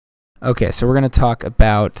Okay, so we're going to talk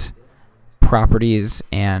about properties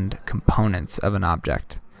and components of an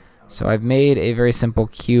object. So I've made a very simple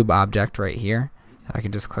cube object right here that I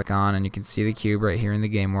can just click on, and you can see the cube right here in the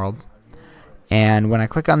game world. And when I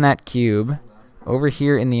click on that cube, over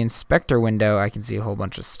here in the inspector window, I can see a whole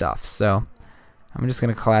bunch of stuff. So I'm just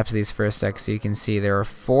going to collapse these for a sec so you can see there are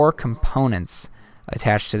 4 components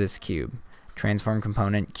attached to this cube. Transform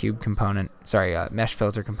component, cube component, mesh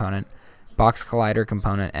filter component, box collider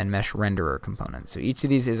component, and mesh renderer component. So each of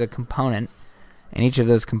these is a component, and each of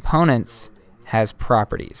those components has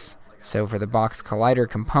properties. So for the box collider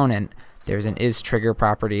component, there's an isTrigger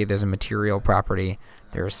property, there's a material property,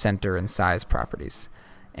 there are center and size properties.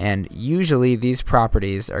 And usually these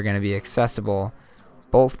properties are going to be accessible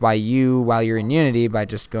both by you while you're in Unity by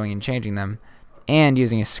just going and changing them, and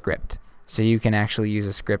using a script. So you can actually use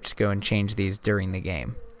a script to go and change these during the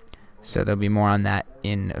game. So there'll be more on that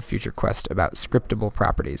in a future quest about scriptable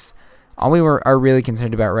properties. All we are really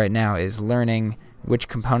concerned about right now is learning which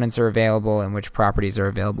components are available and which properties are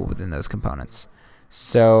available within those components.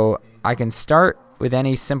 So I can start with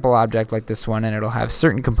any simple object like this one, and it'll have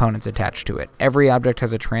certain components attached to it. Every object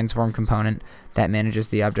has a transform component that manages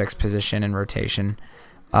the object's position and rotation.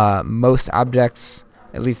 Most objects,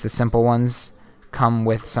 at least the simple ones, come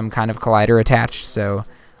with some kind of collider attached, so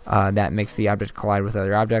that makes the object collide with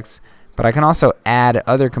other objects. But I can also add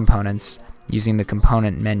other components using the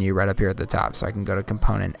component menu right up here at the top. So I can go to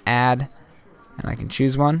component add, and I can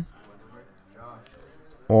choose one,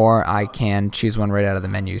 or I can choose one right out of the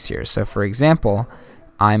menus here. So for example,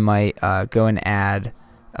 I might go and add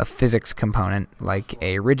a physics component like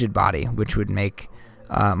a rigid body, which would make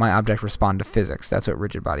my object respond to physics. That's what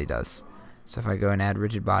rigid body does. So if I go and add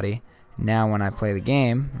rigid body, now when I play the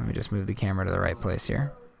game, let me just move the camera to the right place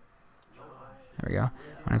here. There we go.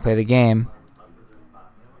 When I play the game,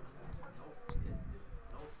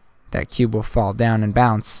 that cube will fall down and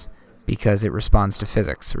bounce because it responds to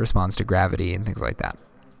physics. It responds to gravity and things like that.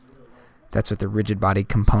 That's what the rigid body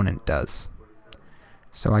component does.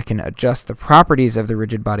 So I can adjust the properties of the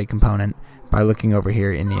rigid body component by looking over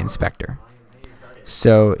here in the inspector.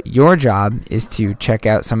 So your job is to check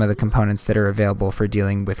out some of the components that are available for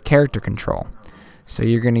dealing with character control. So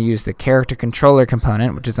you're going to use the character controller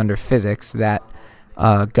component, which is under physics, that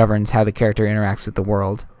governs how the character interacts with the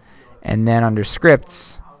world. And then under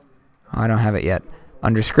scripts, I don't have it yet.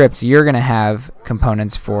 Under scripts, you're going to have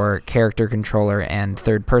components for character controller and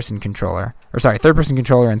third-person controller, third-person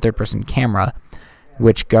controller and third-person camera,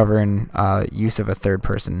 which govern use of a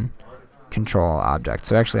third-person control object.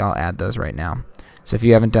 So actually, I'll add those right now. So if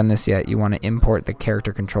you haven't done this yet, you want to import the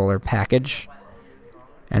character controller package,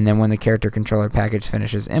 and then when the character controller package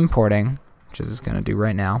finishes importing, which is going to do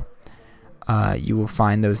right now, you will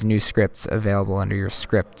find those new scripts available under your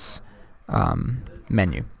scripts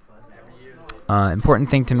menu. Important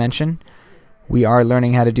thing to mention, we are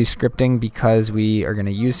learning how to do scripting because we are going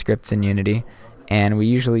to use scripts in Unity, and we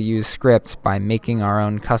usually use scripts by making our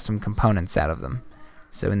own custom components out of them.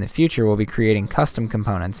 So in the future, we'll be creating custom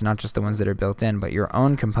components, not just the ones that are built in, but your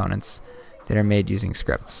own components that are made using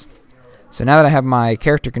scripts. So now that I have my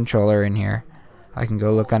character controller in here, I can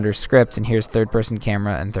go look under scripts, and here's third-person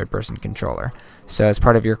camera and third-person controller. So as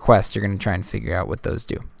part of your quest, you're going to try and figure out what those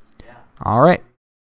do. All right.